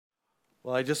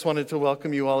Well, I just wanted to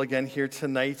welcome you all again here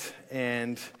tonight.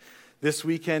 And this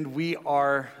weekend, we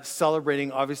are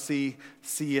celebrating, obviously,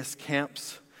 CES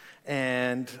camps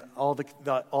and all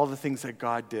the things that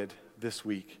God did this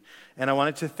week. And I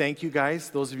wanted to thank you guys,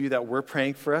 those of you that were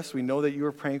praying for us. We know that you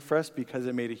were praying for us because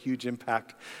it made a huge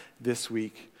impact this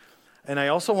week. And I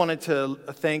also wanted to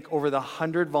thank over the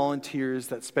 100 volunteers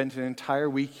that spent an entire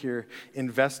week here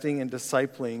investing and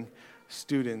discipling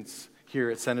students here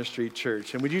at Center Street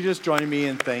Church. And would you just join me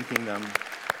in thanking them?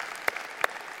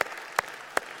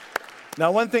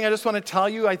 Now, one thing I just want to tell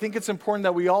you, I think it's important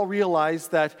that we all realize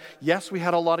that, yes, we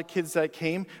had a lot of kids that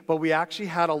came, but we actually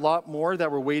had a lot more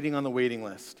that were waiting on the waiting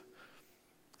list.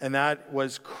 And that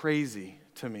was crazy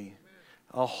to me.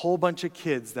 A whole bunch of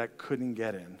kids that couldn't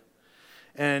get in.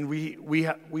 And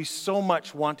we so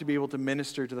much want to be able to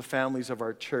minister to the families of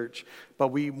our church, but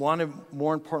we want to,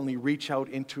 more importantly, reach out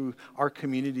into our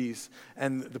communities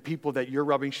and the people that you're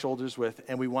rubbing shoulders with,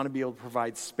 and we want to be able to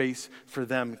provide space for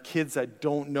them, kids that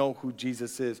don't know who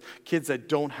Jesus is, kids that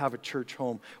don't have a church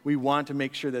home. We want to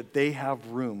make sure that they have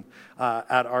room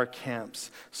at our camps.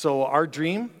 So our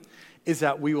dream is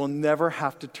that we will never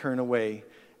have to turn away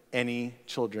any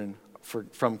children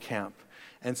from camp.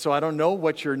 And so I don't know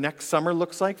what your next summer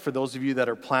looks like for those of you that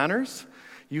are planners.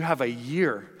 You have a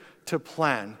year to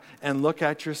plan and look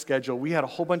at your schedule. We had a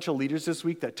whole bunch of leaders this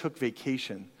week that took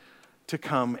vacation to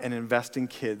come and invest in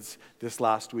kids this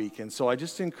last week. And so I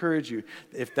just encourage you,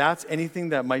 if that's anything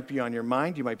that might be on your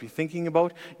mind, you might be thinking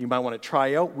about, you might want to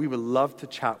try out, we would love to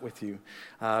chat with you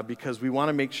because we want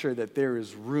to make sure that there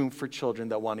is room for children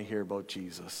that want to hear about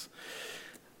Jesus.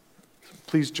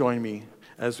 Please join me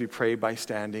as we pray by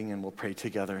standing, and we'll pray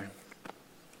together.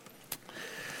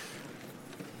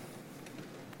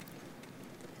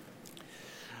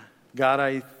 God,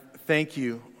 I thank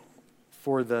you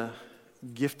for the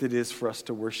gift it is for us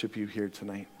to worship you here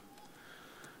tonight.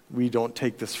 We don't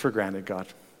take this for granted, God.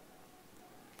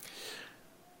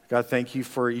 God, thank you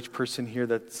for each person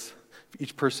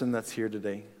that's here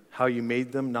today, how you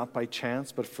made them, not by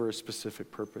chance, but for a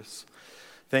specific purpose.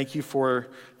 Thank you for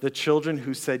the children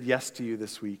who said yes to you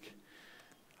this week.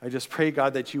 I just pray,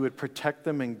 God, that you would protect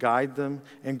them and guide them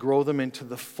and grow them into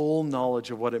the full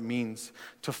knowledge of what it means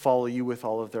to follow you with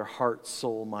all of their heart,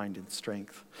 soul, mind, and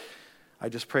strength. I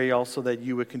just pray also that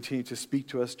you would continue to speak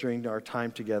to us during our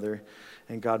time together,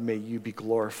 and God, may you be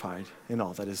glorified in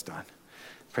all that is done.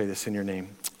 Pray this in your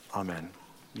name. Amen.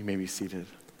 You may be seated.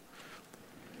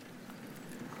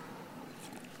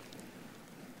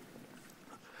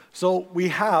 So we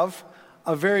have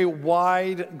a very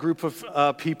wide group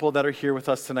of people that are here with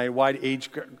us tonight, wide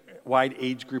age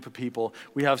group of people.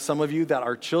 We have some of you that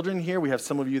are children here. We have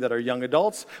some of you that are young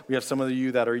adults. We have some of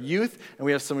you that are youth. And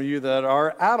we have some of you that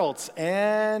are adults,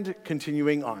 and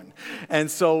continuing on. And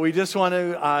so we just want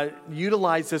to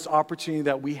utilize this opportunity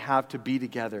that we have to be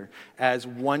together as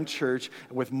one church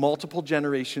with multiple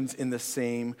generations in the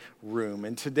same room.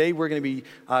 And today we're going to be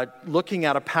looking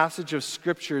at a passage of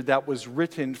Scripture that was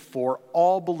written for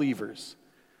all believers,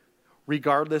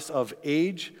 regardless of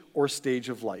age or stage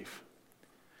of life.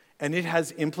 And it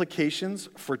has implications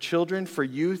for children, for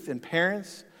youth, and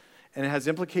parents. And it has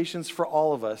implications for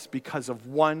all of us because of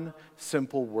one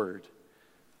simple word,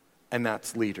 and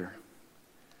that's leader.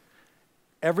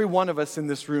 Every one of us in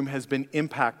this room has been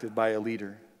impacted by a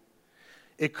leader.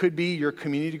 It could be your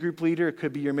community group leader. It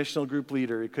could be your missional group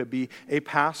leader. It could be a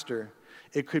pastor.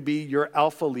 It could be your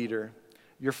Alpha leader,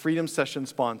 your Freedom Session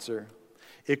sponsor.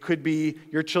 It could be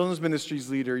your children's ministries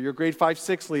leader, your grade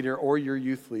 5-6 leader, or your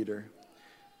youth leader.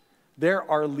 There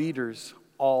are leaders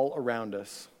all around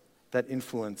us that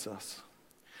influence us.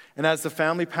 And as the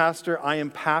family pastor, I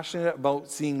am passionate about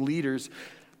seeing leaders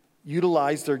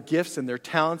utilize their gifts and their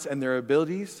talents and their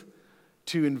abilities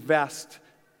to invest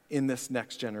in this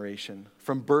next generation,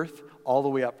 from birth all the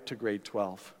way up to grade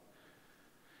 12.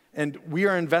 And we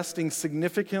are investing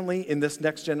significantly in this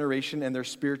next generation and their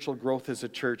spiritual growth as a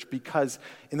church because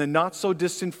in the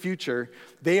not-so-distant future,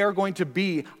 they are going to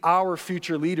be our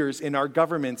future leaders in our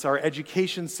governments, our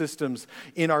education systems,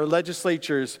 in our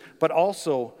legislatures, but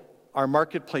also our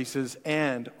marketplaces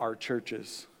and our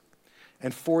churches.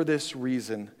 And for this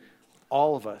reason,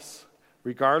 all of us,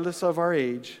 regardless of our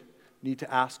age, need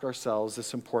to ask ourselves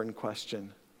this important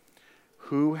question: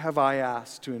 who have I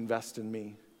asked to invest in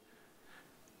me?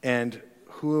 And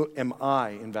who am I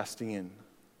investing in,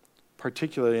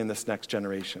 particularly in this next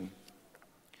generation?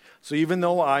 So even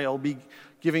though I'll be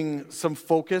giving some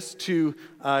focus to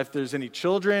if there's any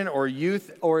children or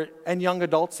youth and young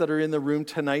adults that are in the room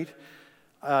tonight,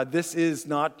 this is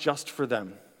not just for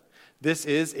them. This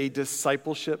is a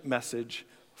discipleship message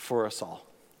for us all.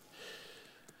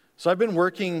 So I've been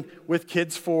working with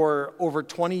kids for over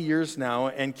 20 years now,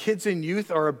 and kids and youth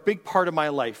are a big part of my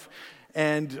life.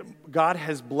 And God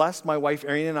has blessed my wife,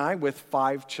 Erin, and I with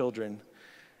 5 children.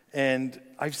 And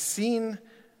I've seen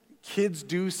kids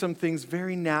do some things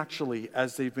very naturally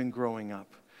as they've been growing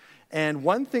up. And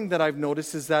one thing that I've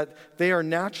noticed is that they are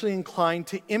naturally inclined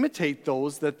to imitate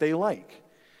those that they like.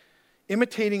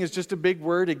 Imitating is just a big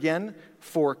word, again,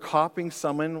 for copying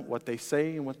someone, what they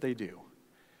say and what they do.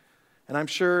 And I'm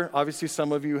sure, obviously,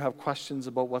 some of you have questions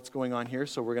about what's going on here,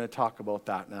 so we're going to talk about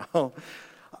that now.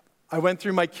 I went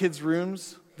through my kids'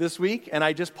 rooms this week, and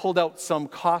I just pulled out some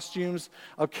costumes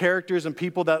of characters and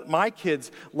people that my kids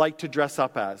like to dress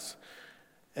up as.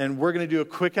 And we're going to do a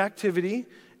quick activity,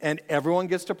 and everyone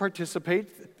gets to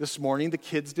participate. This morning, the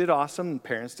kids did awesome, and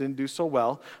parents didn't do so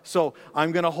well. So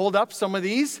I'm going to hold up some of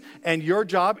these, and your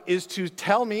job is to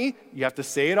tell me, you have to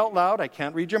say it out loud, I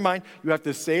can't read your mind, you have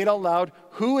to say it out loud,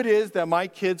 who it is that my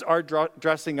kids are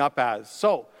dressing up as.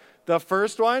 So, the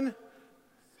first one.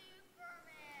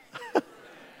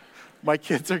 My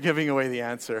kids are giving away the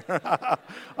answer.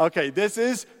 Okay, this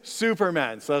is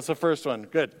Superman, so that's the first one.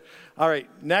 Good. All right,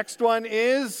 next one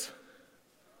is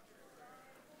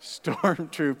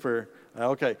Stormtrooper.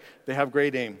 Okay, they have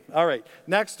great aim. All right,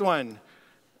 next one.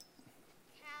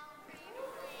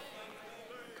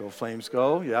 Go Flames,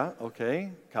 go. Yeah,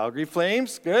 okay. Calgary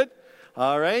Flames, good.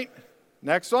 All right,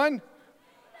 next one.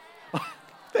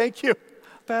 Thank you.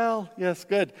 Bell, yes,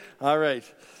 good. All right.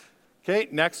 Okay,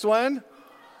 next one.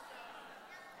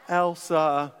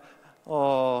 Elsa.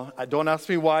 Oh, don't ask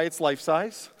me why it's life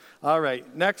size. All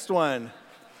right, next one.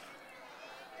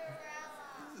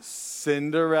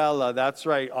 Cinderella, that's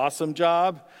right. Awesome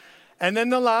job. And then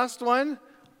the last one,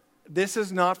 this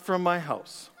is not from my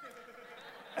house.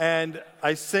 And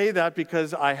I say that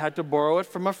because I had to borrow it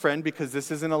from a friend because this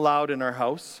isn't allowed in our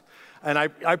house. And I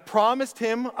promised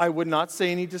him I would not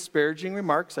say any disparaging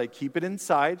remarks. I keep it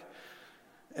inside.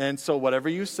 And so whatever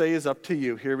you say is up to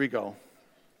you. Here we go.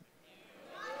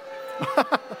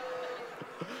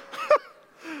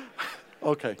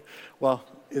 Okay, well,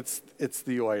 it's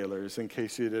the Oilers, in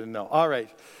case you didn't know. All right.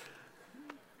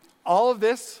 All of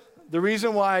this, the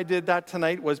reason why I did that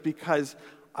tonight was because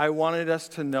I wanted us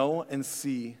to know and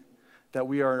see that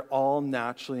we are all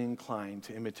naturally inclined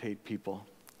to imitate people.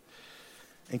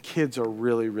 And kids are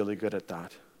really, really good at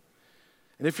that.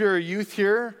 And if you're a youth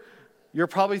here, you're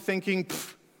probably thinking,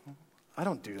 I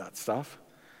don't do that stuff.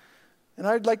 And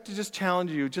I'd like to just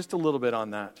challenge you just a little bit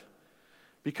on that.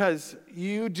 Because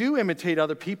you do imitate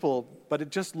other people, but it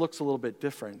just looks a little bit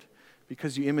different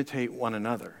because you imitate one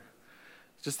another.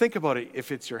 Just think about it.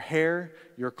 If it's your hair,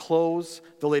 your clothes,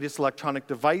 the latest electronic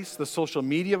device, the social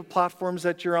media platforms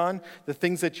that you're on, the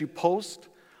things that you post,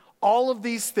 all of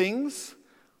these things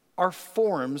are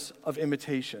forms of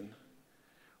imitation.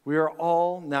 We are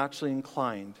all naturally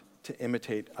inclined to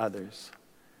imitate others.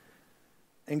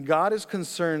 And God is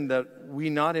concerned that we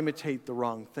not imitate the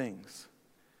wrong things.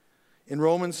 In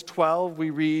Romans 12, we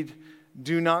read,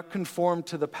 "Do not conform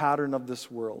to the pattern of this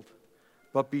world,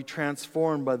 but be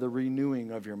transformed by the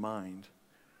renewing of your mind."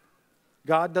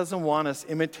 God doesn't want us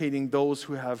imitating those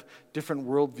who have different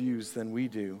worldviews than we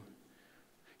do.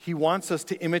 He wants us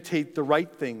to imitate the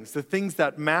right things, the things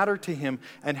that matter to Him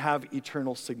and have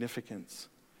eternal significance.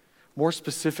 More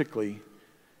specifically,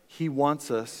 He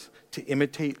wants us to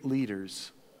imitate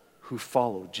leaders who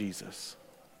follow Jesus.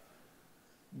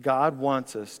 God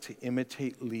wants us to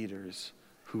imitate leaders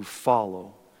who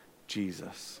follow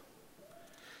Jesus.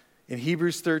 In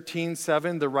Hebrews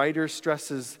 13:7, the writer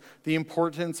stresses the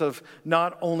importance of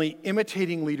not only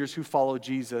imitating leaders who follow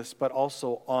Jesus, but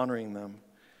also honoring them.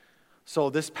 So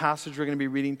this passage we're going to be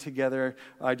reading together,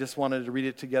 I just wanted to read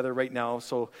it together right now.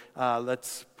 So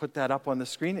let's put that up on the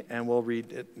screen and we'll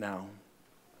read it now.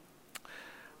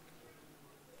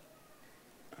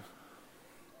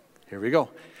 Here we go.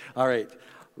 All right.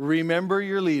 Remember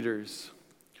your leaders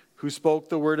who spoke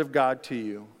the word of God to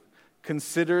you.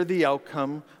 Consider the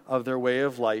outcome of their way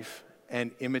of life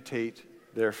and imitate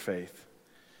their faith.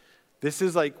 This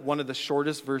is like one of the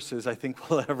shortest verses I think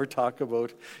we'll ever talk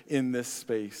about in this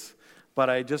space. But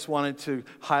I just wanted to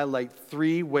highlight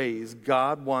 3 ways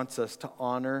God wants us to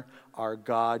honor our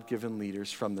God-given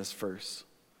leaders from this verse.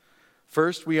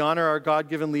 First, we honor our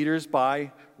God-given leaders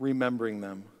by remembering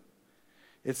them.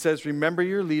 It says, remember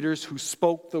your leaders who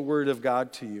spoke the word of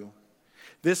God to you.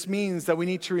 This means that we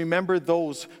need to remember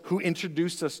those who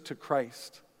introduced us to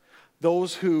Christ,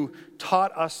 those who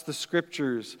taught us the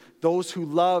scriptures, those who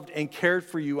loved and cared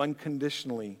for you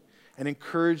unconditionally and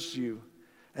encouraged you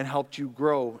and helped you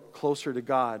grow closer to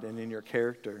God and in your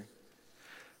character.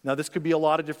 Now, this could be a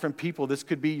lot of different people. This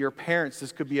could be your parents.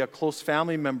 This could be a close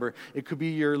family member. It could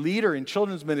be your leader in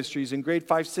children's ministries, in grade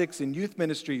 5, 6, in youth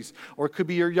ministries, or it could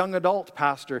be your young adult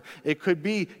pastor. It could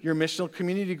be your missional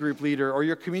community group leader or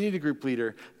your community group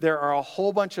leader. There are a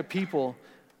whole bunch of people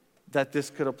that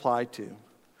this could apply to.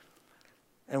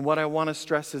 And what I want to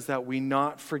stress is that we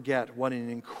not forget what an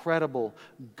incredible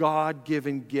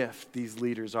God-given gift these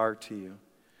leaders are to you.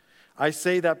 I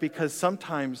say that because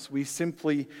sometimes we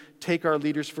simply take our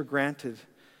leaders for granted,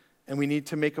 and we need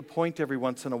to make a point every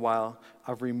once in a while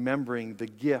of remembering the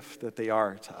gift that they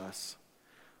are to us.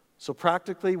 So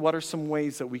practically, what are some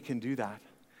ways that we can do that?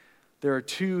 There are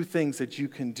 2 things that you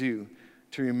can do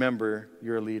to remember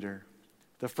your leader.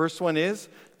 The first one is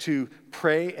to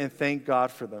pray and thank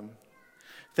God for them.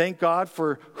 Thank God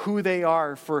for who they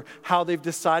are, for how they've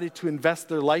decided to invest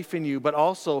their life in you, but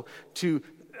also to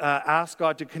ask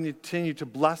God to continue to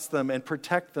bless them and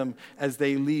protect them as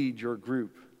they lead your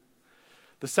group.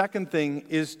 The second thing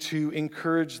is to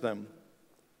encourage them.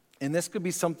 And this could be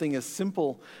something as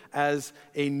simple as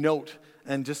a note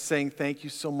and just saying thank you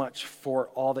so much for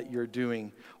all that you're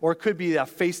doing. Or it could be a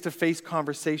face-to-face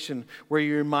conversation where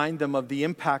you remind them of the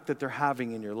impact that they're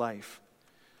having in your life.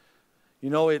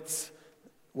 You know,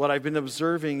 what I've been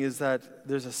observing is that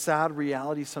there's a sad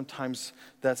reality sometimes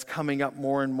that's coming up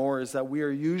more and more, is that we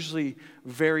are usually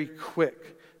very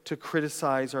quick to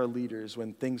criticize our leaders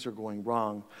when things are going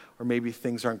wrong, or maybe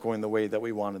things aren't going the way that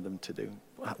we wanted them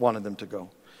to go.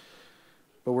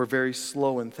 But we're very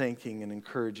slow in thanking and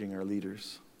encouraging our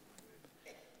leaders.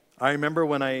 I remember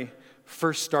when I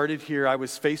first started here, I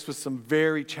was faced with some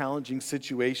very challenging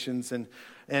situations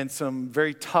and some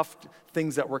very tough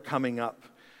things that were coming up.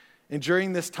 And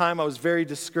during this time, I was very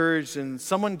discouraged, and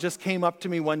someone just came up to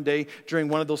me one day during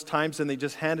one of those times, and they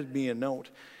just handed me a note.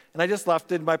 And I just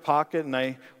left it in my pocket, and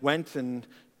I went and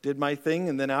did my thing,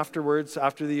 and then afterwards,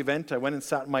 after the event, I went and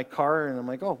sat in my car, and I'm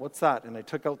like, oh, what's that? And I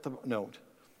took out the note.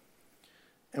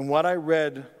 And what I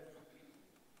read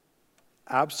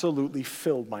absolutely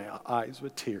filled my eyes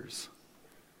with tears.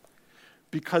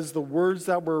 Because the words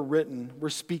that were written were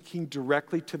speaking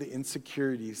directly to the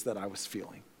insecurities that I was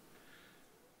feeling.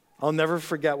 I'll never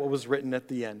forget what was written at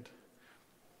the end.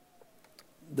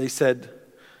 They said,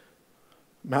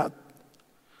 Matt,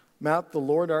 the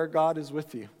Lord our God is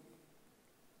with you.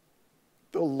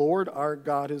 The Lord our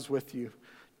God is with you.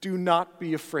 Do not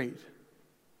be afraid.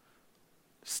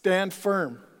 Stand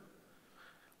firm.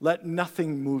 Let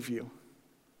nothing move you.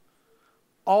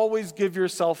 Always give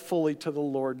yourself fully to the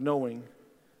Lord, knowing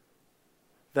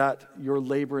that your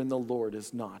labor in the Lord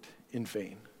is not in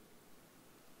vain.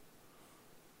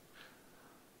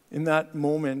 In that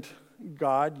moment,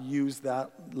 God used that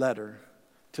letter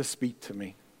to speak to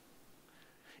me.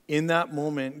 In that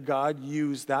moment, God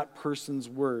used that person's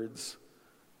words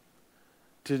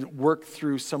to work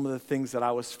through some of the things that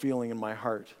I was feeling in my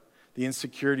heart, the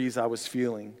insecurities I was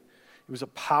feeling. It was a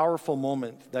powerful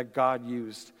moment that God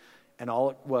used, and all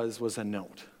it was a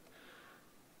note.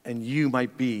 And you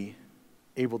might be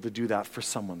able to do that for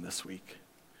someone this week.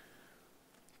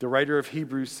 The writer of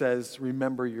Hebrews says,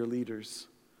 remember your leaders.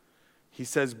 He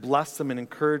says, bless them and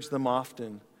encourage them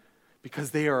often,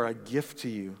 because they are a gift to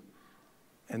you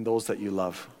and those that you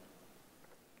love.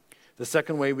 The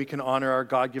second way we can honor our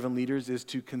God-given leaders is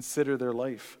to consider their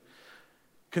life.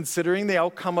 Considering the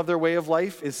outcome of their way of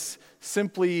life is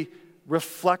simply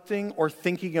reflecting or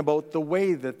thinking about the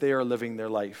way that they are living their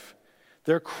life.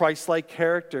 Their Christ-like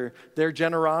character, their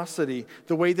generosity,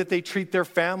 the way that they treat their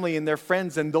family and their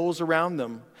friends and those around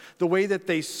them, the way that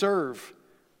they serve,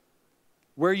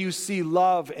 where you see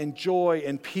love and joy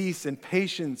and peace and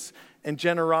patience and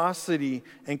generosity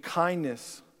and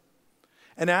kindness.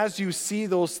 And as you see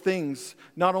those things,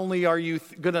 not only are you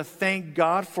going to thank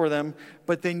God for them,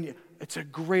 but then it's a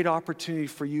great opportunity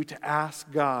for you to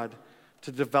ask God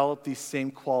to develop these same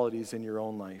qualities in your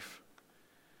own life.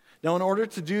 Now, in order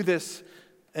to do this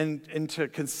and to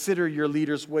consider your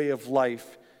leader's way of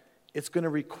life, it's going to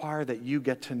require that you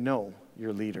get to know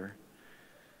your leader.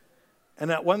 And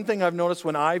that one thing I've noticed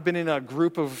when I've been in a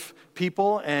group of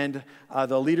people and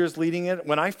the leader's leading it,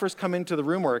 when I first come into the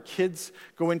room or kids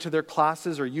go into their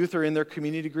classes or youth are in their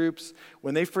community groups,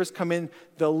 when they first come in,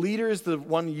 the leader is the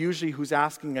one usually who's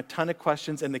asking a ton of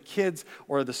questions, and the kids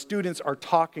or the students are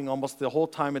talking almost the whole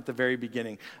time at the very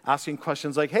beginning, asking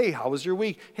questions like, hey, how was your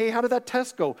week? Hey, how did that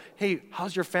test go? Hey,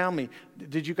 how's your family?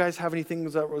 Did you guys have anything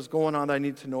that was going on that I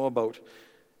need to know about?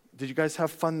 Did you guys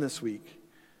have fun this week?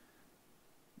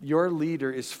 Your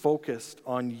leader is focused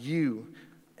on you,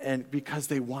 and because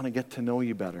they want to get to know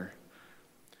you better.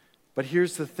 But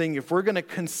here's the thing, if we're going to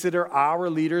consider our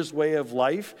leader's way of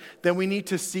life, then we need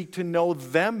to seek to know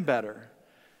them better.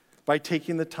 by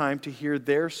taking the time to hear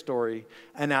their story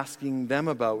and asking them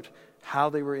about how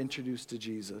they were introduced to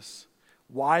Jesus,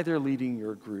 why they're leading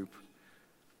your group,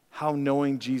 how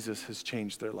knowing Jesus has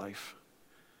changed their life.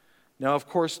 Now, of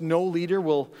course, no leader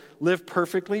will live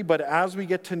perfectly, but as we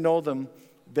get to know them,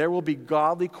 there will be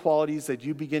godly qualities that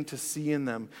you begin to see in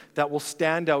them that will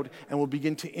stand out and will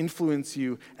begin to influence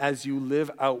you as you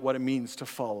live out what it means to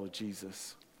follow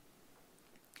Jesus.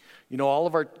 You know, all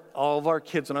of our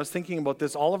kids, when I was thinking about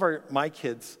this, my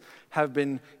kids have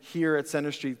been here at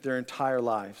Center Street their entire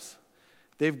lives.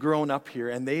 They've grown up here,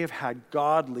 and they have had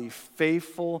godly,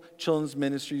 faithful children's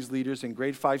ministries leaders and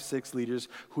grade 5, 6 leaders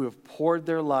who have poured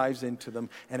their lives into them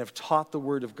and have taught the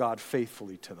Word of God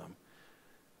faithfully to them.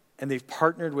 And they've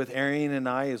partnered with Arian and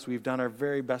I as we've done our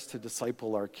very best to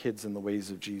disciple our kids in the ways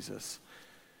of Jesus.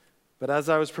 But as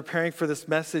I was preparing for this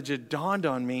message, it dawned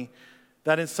on me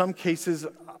that in some cases,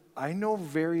 I know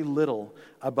very little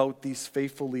about these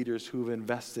faithful leaders who have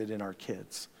invested in our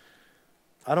kids.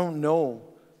 I don't know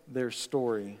their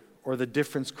story or the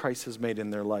difference Christ has made in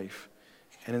their life.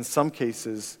 And in some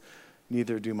cases,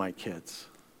 neither do my kids.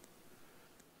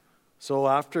 So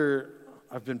after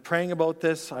I've been praying about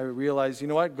this, I realized, you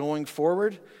know what, going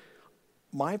forward,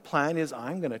 my plan is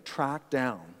I'm going to track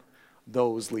down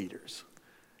those leaders.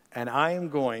 And I'm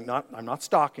not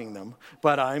stalking them,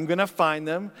 but I'm going to find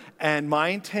them. And my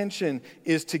intention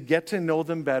is to get to know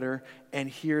them better and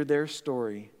hear their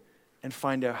story and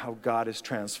find out how God has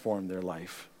transformed their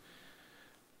life.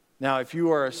 Now, if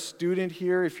you are a student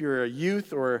here, if you're a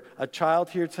youth or a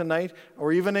child here tonight,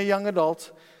 or even a young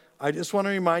adult, I just want to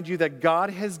remind you that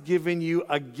God has given you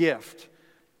a gift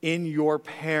in your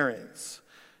parents.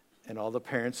 And all the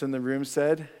parents in the room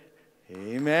said,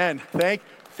 amen.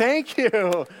 Thank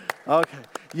you. Okay.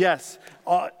 Yes.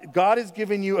 God has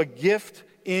given you a gift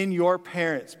in your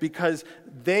parents because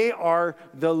they are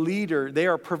the leader. They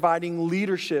are providing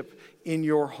leadership in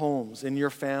your homes, in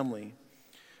your family.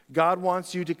 God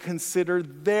wants you to consider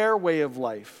their way of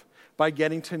life by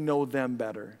getting to know them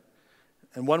better.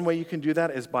 And one way you can do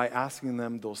that is by asking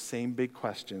them those same big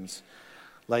questions.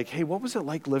 Like, hey, what was it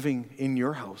like living in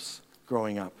your house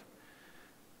growing up?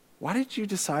 Why did you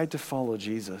decide to follow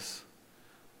Jesus?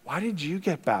 Why did you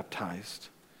get baptized?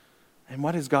 And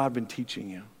what has God been teaching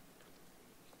you?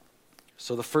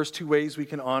 So the first 2 ways we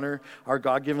can honor our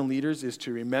God-given leaders is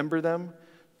to remember them,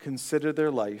 consider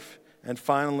their life, and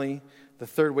finally, the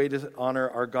third way to honor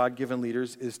our God-given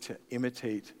leaders is to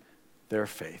imitate their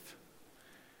faith.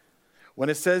 When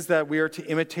it says that we are to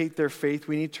imitate their faith,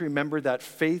 we need to remember that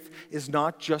faith is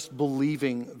not just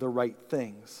believing the right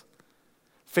things.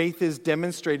 Faith is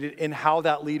demonstrated in how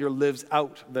that leader lives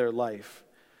out their life.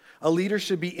 A leader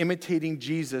should be imitating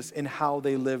Jesus in how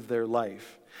they live their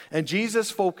life. And Jesus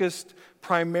focused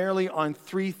primarily on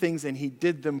 3 things, and he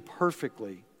did them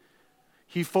perfectly.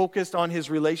 He focused on his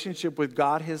relationship with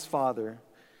God, his Father.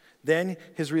 Then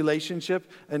his relationship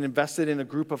and invested in a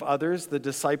group of others, the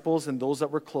disciples and those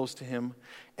that were close to him.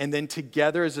 And then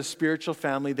together as a spiritual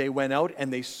family, they went out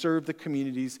and they served the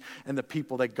communities and the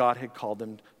people that God had called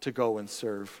them to go and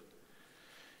serve.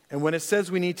 And when it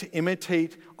says we need to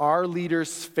imitate our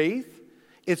leaders' faith,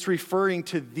 it's referring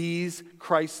to these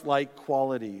Christ-like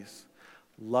qualities: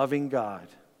 loving God,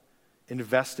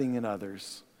 investing in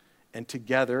others, and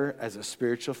together as a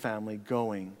spiritual family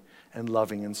going and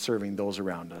loving and serving those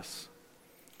around us.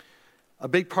 A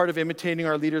big part of imitating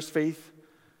our leaders' faith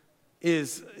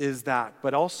is that.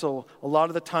 But also, a lot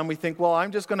of the time we think, well,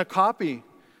 I'm just going to copy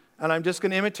and I'm just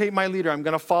going to imitate my leader. I'm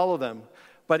going to follow them.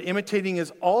 But imitating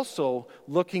is also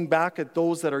looking back at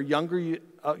those that are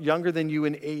younger than you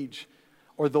in age,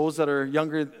 or those that are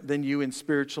younger than you in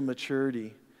spiritual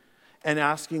maturity, and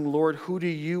asking, Lord, who do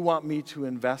you want me to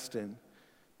invest in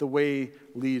the way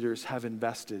leaders have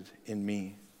invested in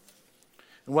me?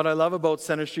 And what I love about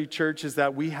Center Street Church is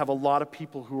that we have a lot of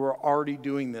people who are already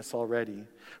doing this already,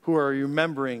 who are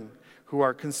remembering, who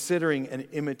are considering and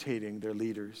imitating their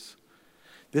leaders.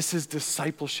 This is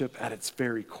discipleship at its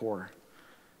very core.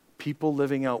 People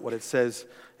living out what it says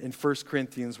in 1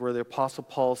 Corinthians, where the Apostle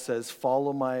Paul says,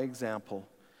 follow my example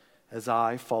as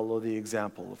I follow the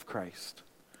example of Christ.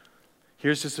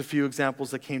 Here's just a few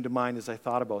examples that came to mind as I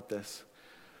thought about this.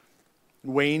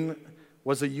 Wayne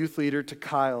was a youth leader to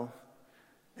Kyle,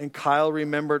 and Kyle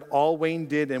remembered all Wayne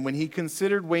did, and when he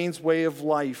considered Wayne's way of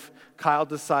life, Kyle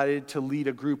decided to lead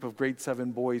a group of grade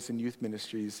 7 boys in youth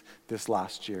ministries this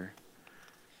last year.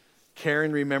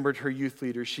 Karen remembered her youth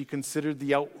leader. She considered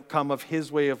the outcome of his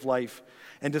way of life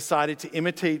and decided to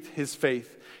imitate his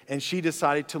faith. And she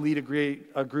decided to lead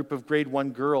a group of grade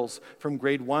 1 girls from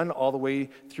grade 1 all the way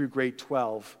through grade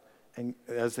 12 and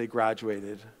as they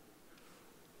graduated.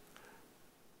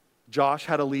 Josh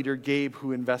had a leader, Gabe,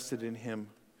 who invested in him,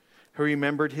 who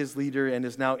remembered his leader and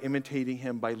is now imitating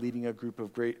him by leading a group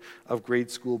of grade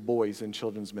school boys in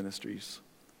children's ministries.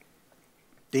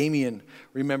 Damien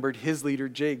remembered his leader,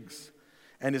 Jigs,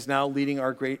 and is now leading in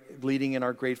our grade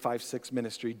 5-6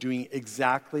 ministry, doing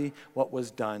exactly what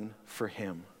was done for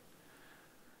him.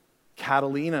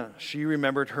 Catalina, she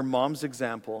remembered her mom's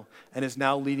example and is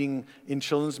now leading in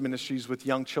children's ministries with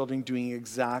young children, doing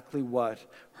exactly what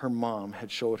her mom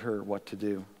had showed her what to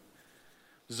do.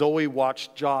 Zoe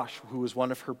watched Josh, who was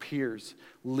one of her peers,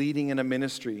 leading in a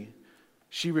ministry.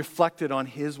 She reflected on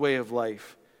his way of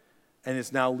life and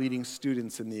is now leading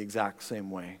students in the exact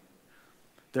same way.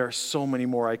 There are so many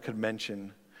more I could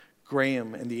mention.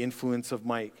 Graham and the influence of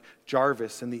Mike,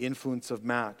 Jarvis and the influence of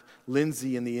Matt,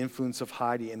 Lindsay and the influence of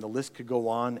Heidi, and the list could go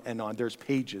on and on. There's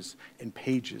pages and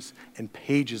pages and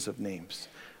pages of names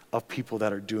of people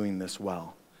that are doing this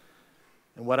well.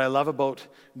 And what I love about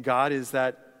God is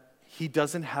that He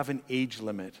doesn't have an age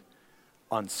limit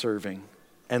on serving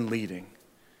and leading.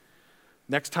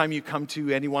 Next time you come to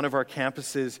any one of our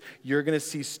campuses, you're going to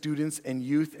see students and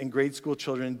youth and grade school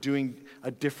children doing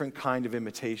a different kind of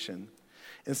imitation.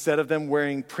 Instead of them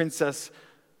wearing princess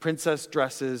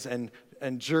dresses and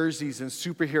jerseys and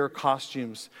superhero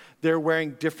costumes, they're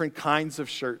wearing different kinds of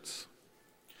shirts.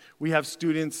 We have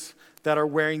students that are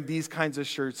wearing these kinds of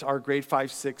shirts, our grade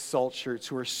 5-6 SALT shirts,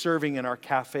 who are serving in our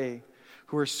cafe,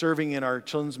 who are serving in our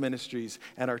children's ministries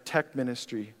and our tech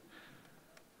ministry,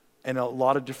 and a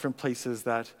lot of different places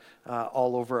that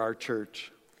all over our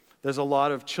church. There's a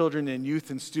lot of children and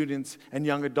youth and students and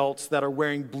young adults that are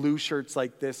wearing blue shirts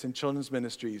like this in children's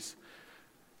ministries,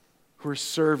 who are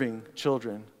serving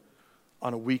children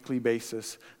on a weekly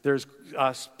basis. There's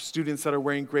students that are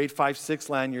wearing grade 5-6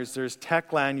 lanyards. There's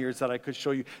tech lanyards that I could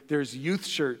show you. There's youth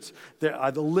shirts.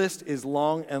 The list is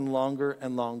long and longer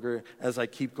and longer as I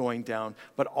keep going down.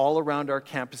 But all around our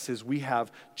campuses, we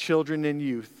have children and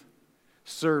youth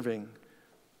serving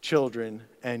children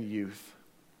and youth.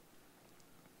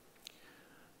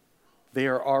 They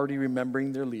are already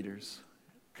remembering their leaders,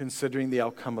 considering the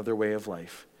outcome of their way of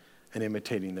life, and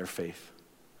imitating their faith.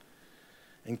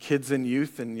 And kids and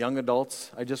youth and young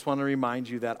adults, I just want to remind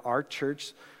you that our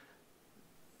church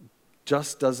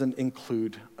just doesn't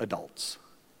include adults.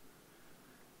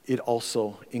 It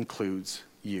also includes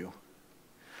you.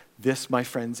 This, my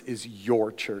friends, is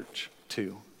your church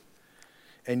too.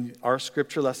 And our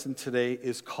scripture lesson today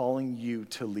is calling you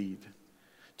to lead,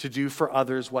 to do for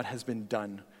others what has been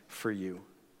done for you.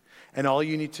 And all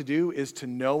you need to do is to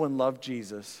know and love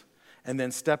Jesus, and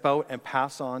then step out and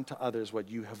pass on to others what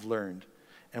you have learned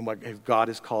and what God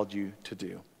has called you to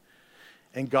do.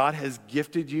 And God has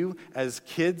gifted you as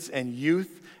kids and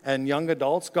youth and young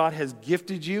adults. God has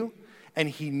gifted you, and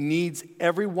He needs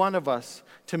every one of us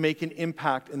to make an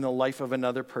impact in the life of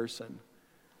another person.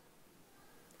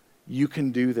 You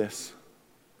can do this.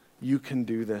 You can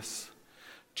do this.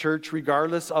 Church,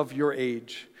 regardless of your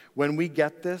age, when we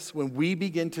get this, when we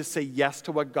begin to say yes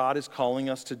to what God is calling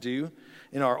us to do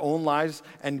in our own lives,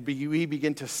 and we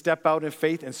begin to step out in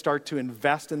faith and start to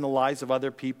invest in the lives of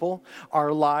other people,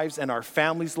 our lives and our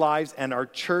families' lives and our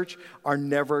church are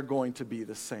never going to be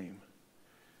the same.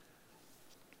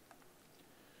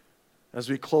 As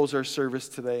we close our service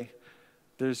today,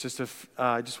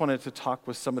 I just wanted to talk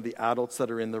with some of the adults that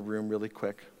are in the room really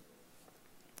quick.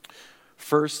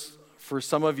 First, for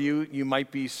some of you, you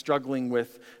might be struggling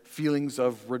with feelings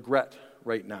of regret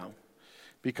right now,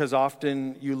 because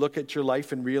often you look at your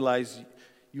life and realize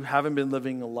you haven't been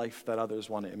living a life that others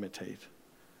want to imitate.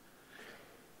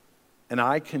 And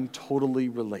I can totally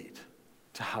relate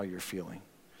to how you're feeling.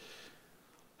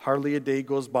 Hardly a day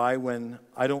goes by when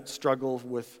I don't struggle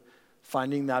with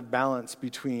finding that balance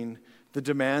between the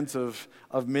demands of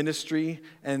ministry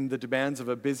and the demands of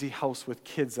a busy house with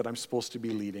kids that I'm supposed to be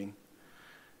leading.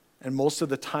 And most of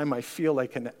the time I feel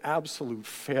like an absolute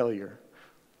failure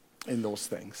in those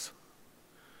things.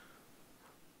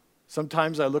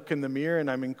 Sometimes I look in the mirror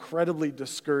and I'm incredibly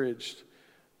discouraged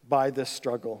by this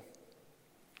struggle.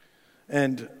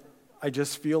 And I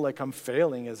just feel like I'm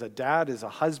failing as a dad, as a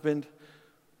husband,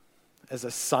 as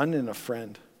a son and a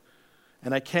friend.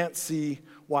 And I can't see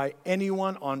why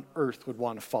anyone on earth would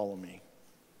want to follow me.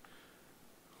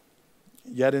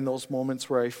 Yet in those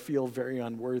moments where I feel very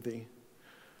unworthy,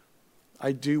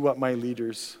 I do what my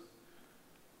leaders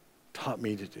taught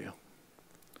me to do.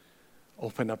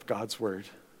 Open up God's word.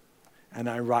 And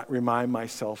I remind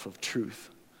myself of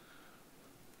truth,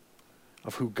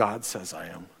 of who God says I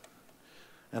am.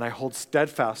 And I hold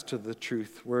steadfast to the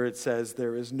truth where it says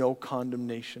there is no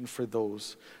condemnation for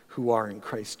those who are in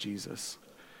Christ Jesus.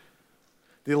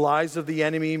 The lies of the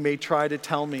enemy may try to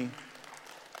tell me.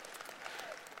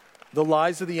 The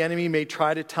lies of the enemy may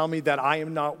try to tell me that I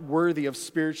am not worthy of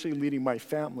spiritually leading my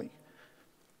family.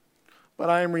 But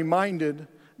I am reminded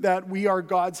that we are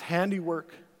God's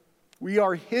handiwork. We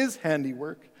are His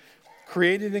handiwork,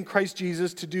 created in Christ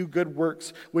Jesus to do good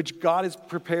works, which God has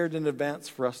prepared in advance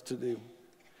for us to do.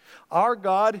 Our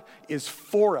God is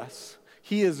for us.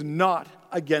 He is not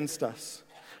against us.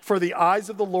 For the eyes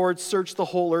of the Lord search the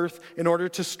whole earth in order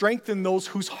to strengthen those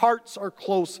whose hearts are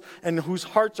close and whose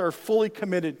hearts are fully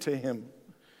committed to Him.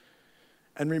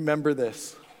 And remember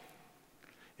this.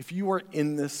 If you are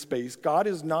in this space, God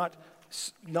is not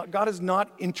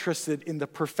interested in the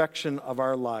perfection of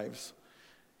our lives.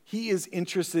 He is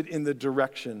interested in the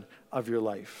direction of your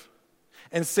life.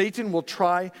 And Satan will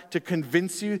try to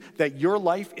convince you that your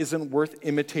life isn't worth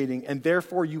imitating and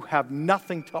therefore you have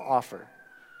nothing to offer.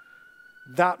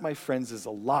 That, my friends, is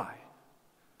a lie.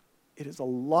 It is a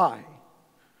lie.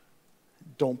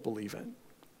 Don't believe it.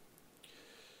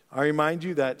 I remind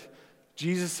you that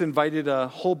Jesus invited a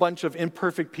whole bunch of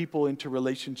imperfect people into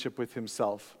relationship with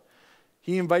Himself.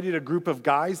 He invited a group of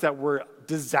guys that were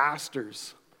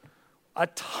disasters, a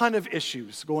ton of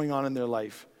issues going on in their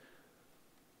life,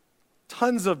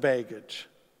 tons of baggage.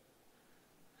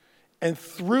 And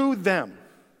through them,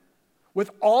 with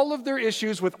all of their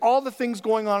issues, with all the things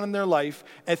going on in their life,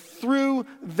 and through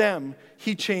them,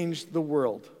 He changed the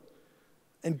world.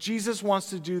 And Jesus wants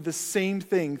to do the same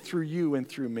thing through you and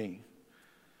through me.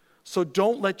 So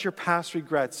don't let your past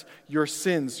regrets, your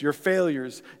sins, your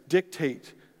failures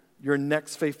dictate your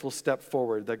next faithful step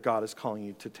forward that God is calling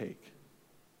you to take.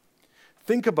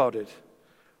 Think about it.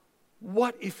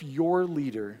 What if your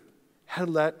leader had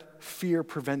let fear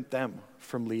prevent them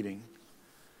from leading?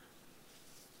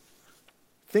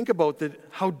 Think about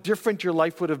how different your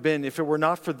life would have been if it were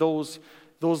not for those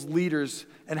leaders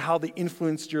and how they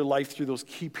influenced your life through those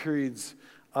key periods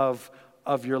of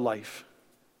your life.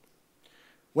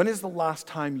 When is the last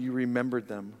time you remembered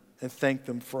them and thanked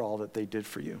them for all that they did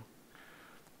for you?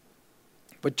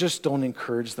 But just don't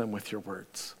encourage them with your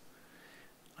words.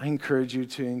 I encourage you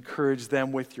to encourage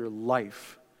them with your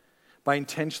life by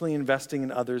intentionally investing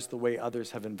in others the way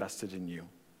others have invested in you.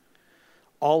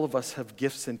 All of us have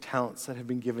gifts and talents that have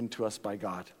been given to us by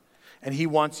God. And He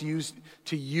wants you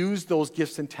to use those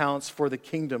gifts and talents for the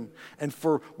kingdom and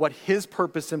for what His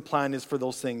purpose and plan is for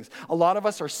those things. A lot of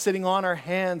us are sitting on our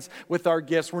hands with our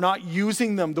gifts. We're not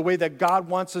using them the way that God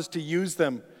wants us to use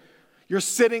them. You're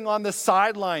sitting on the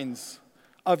sidelines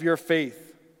of your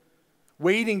faith,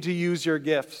 waiting to use your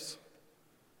gifts.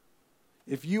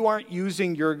 If you aren't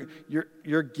using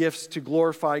your gifts to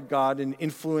glorify God and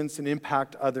influence and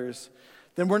impact others,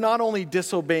 then we're not only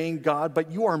disobeying God,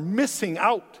 but you are missing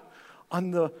out on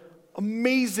the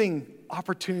amazing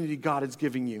opportunity God is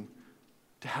giving you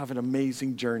to have an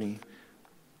amazing journey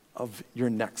of your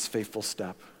next faithful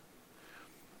step.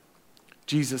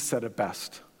 Jesus said it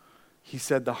best. He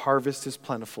said, "The harvest is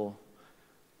plentiful,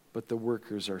 but the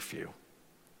workers are few."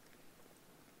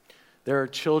 There are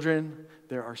children,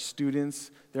 there are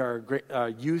students, there are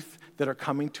youth that are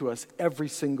coming to us every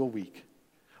single week.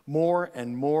 More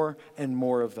and more and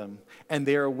more of them. And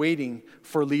they are waiting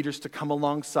for leaders to come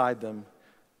alongside them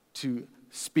to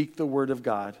speak the word of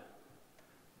God,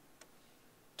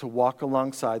 to walk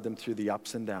alongside them through the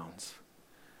ups and downs,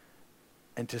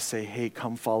 and to say, "Hey,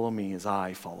 come follow me as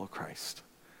I follow Christ.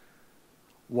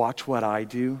 Watch what I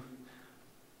do,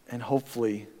 and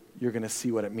hopefully you're going to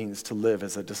see what it means to live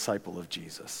as a disciple of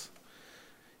Jesus."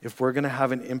 If we're going to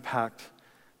have an impact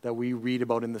that we read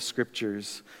about in the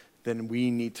scriptures, then we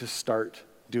need to start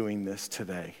doing this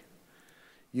today.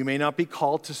 You may not be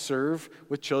called to serve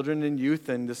with children and youth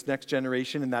and this next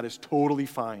generation, and that is totally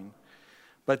fine.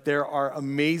 But there are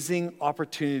amazing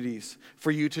opportunities for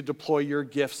you to deploy your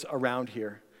gifts around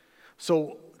here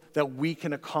so that we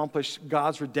can accomplish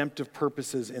God's redemptive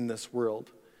purposes in this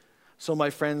world. So my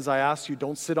friends, I ask you,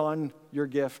 don't sit on your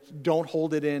gift. Don't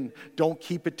hold it in. Don't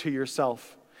keep it to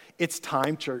yourself. It's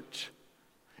time, church.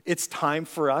 It's time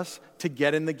for us to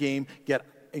get in the game,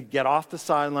 get off the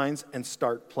sidelines, and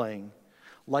start playing.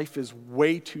 Life is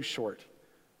way too short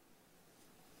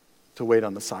to wait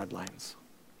on the sidelines.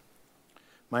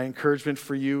 My encouragement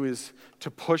for you is to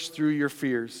push through your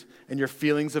fears and your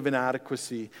feelings of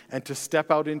inadequacy and to step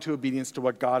out into obedience to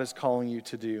what God is calling you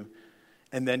to do.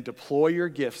 And then deploy your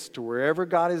gifts to wherever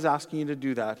God is asking you to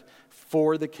do that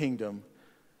for the kingdom.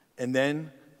 And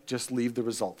then just leave the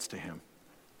results to Him.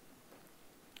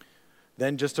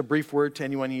 Then just a brief word to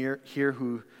anyone here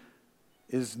who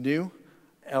is new,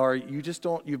 or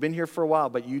you've been here for a while,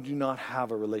 but you do not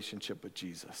have a relationship with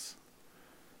Jesus.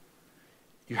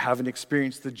 You haven't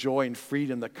experienced the joy and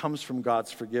freedom that comes from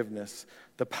God's forgiveness,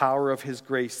 the power of his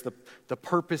grace, the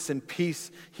purpose and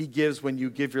peace he gives when you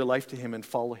give your life to him and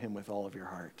follow him with all of your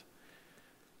heart.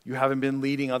 You haven't been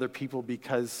leading other people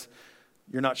because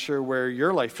you're not sure where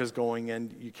your life is going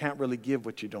and you can't really give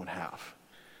what you don't have.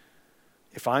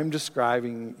 If I'm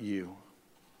describing you,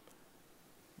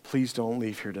 please don't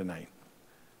leave here tonight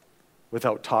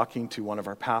without talking to one of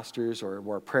our pastors or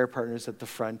our prayer partners at the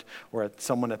front or at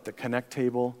someone at the Connect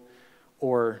table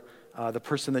or the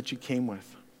person that you came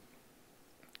with.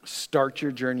 Start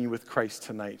your journey with Christ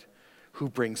tonight, who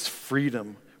brings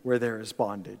freedom where there is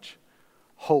bondage,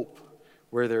 hope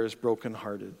where there is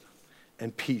brokenhearted,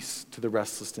 and peace to the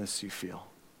restlessness you feel.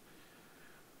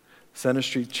 Center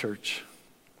Street Church,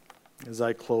 as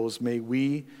I close, may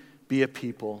we be a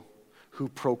people who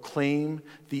proclaim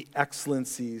the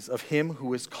excellencies of him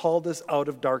who has called us out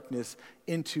of darkness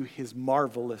into his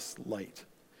marvelous light.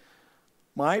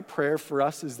 My prayer for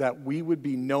us is that we would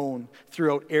be known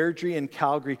throughout Airdrie and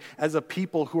Calgary as a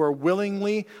people who are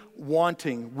willingly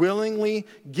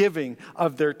giving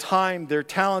of their time, their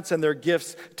talents, and their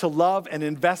gifts to love and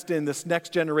invest in this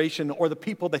next generation or the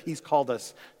people that he's called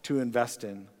us to invest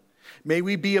in. May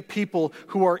we be a people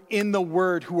who are in the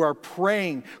Word, who are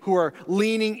praying, who are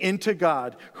leaning into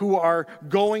God, who are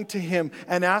going to him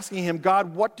and asking him,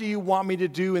 God, what do you want me to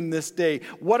do in this day?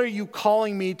 What are you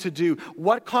calling me to do?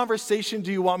 What conversation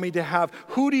do you want me to have?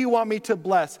 Who do you want me to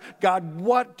bless? God,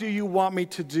 what do you want me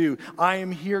to do? I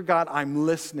am here, God. I'm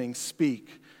listening.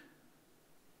 Speak.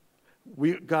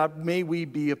 God, may we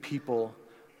be a people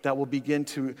that will begin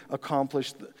to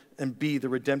accomplish and be the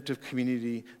redemptive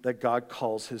community that God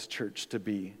calls his church to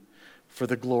be for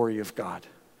the glory of God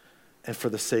and for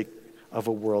the sake of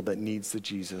a world that needs the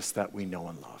Jesus that we know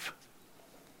and love.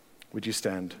 Would you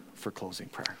stand for closing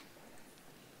prayer?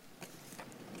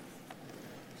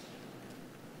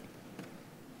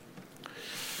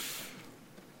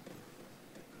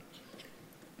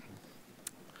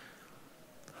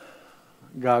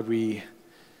 God,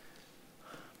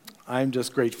 I'm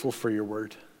just grateful for your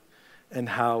word and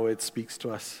how it speaks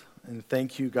to us. And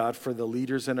thank you, God, for the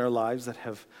leaders in our lives that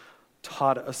have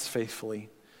taught us faithfully,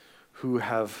 who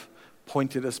have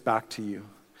pointed us back to you.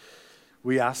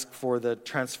 We ask for the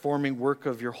transforming work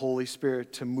of your Holy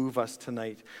Spirit to move us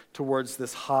tonight towards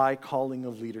this high calling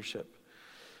of leadership.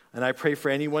 And I pray for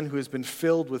anyone who has been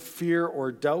filled with fear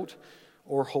or doubt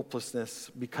or hopelessness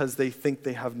because they think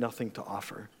they have nothing to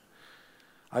offer.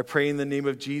 I pray in the name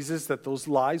of Jesus that those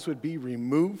lies would be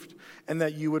removed and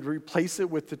that you would replace it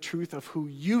with the truth of who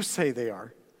you say they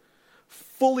are,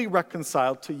 fully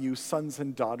reconciled to you, sons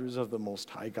and daughters of the Most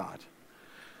High God.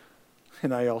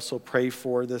 And I also pray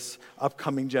for this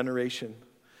upcoming generation.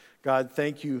 God,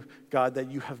 thank you, God, that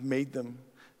you have made them.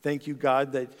 Thank you,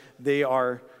 God, that they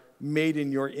are made in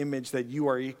your image, that you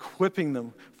are equipping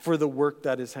them for the work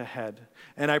that is ahead.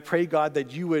 And I pray, God,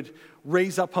 that you would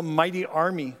raise up a mighty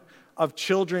army of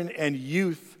children and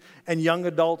youth and young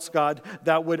adults, God,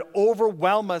 that would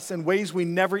overwhelm us in ways we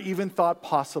never even thought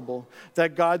possible.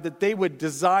 That, God, that they would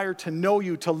desire to know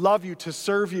you, to love you, to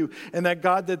serve you, and that,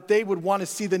 God, that they would want to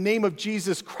see the name of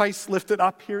Jesus Christ lifted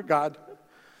up here, God.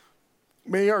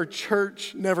 May our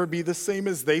church never be the same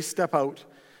as they step out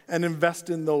and invest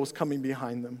in those coming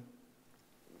behind them.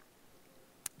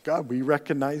 God, we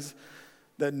recognize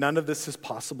that none of this is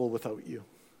possible without you.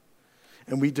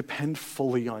 And we depend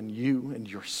fully on you and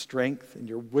your strength and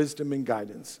your wisdom and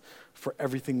guidance for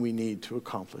everything we need to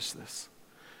accomplish this.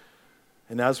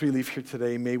 And as we leave here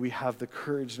today, may we have the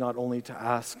courage not only to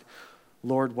ask,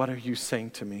 Lord, what are you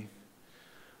saying to me?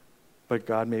 But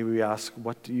God, may we ask,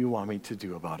 what do you want me to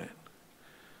do about it?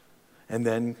 And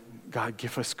then, God,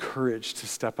 give us courage to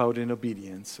step out in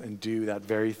obedience and do that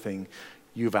very thing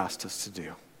you've asked us to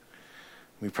do.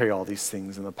 We pray all these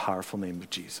things in the powerful name of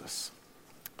Jesus.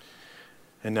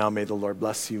 And now may the Lord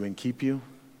bless you and keep you.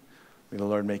 May the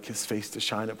Lord make his face to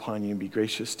shine upon you and be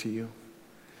gracious to you.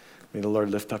 May the Lord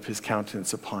lift up his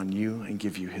countenance upon you and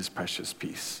give you his precious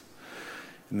peace.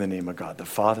 In the name of God, the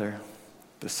Father,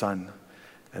 the Son,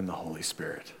 and the Holy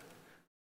Spirit.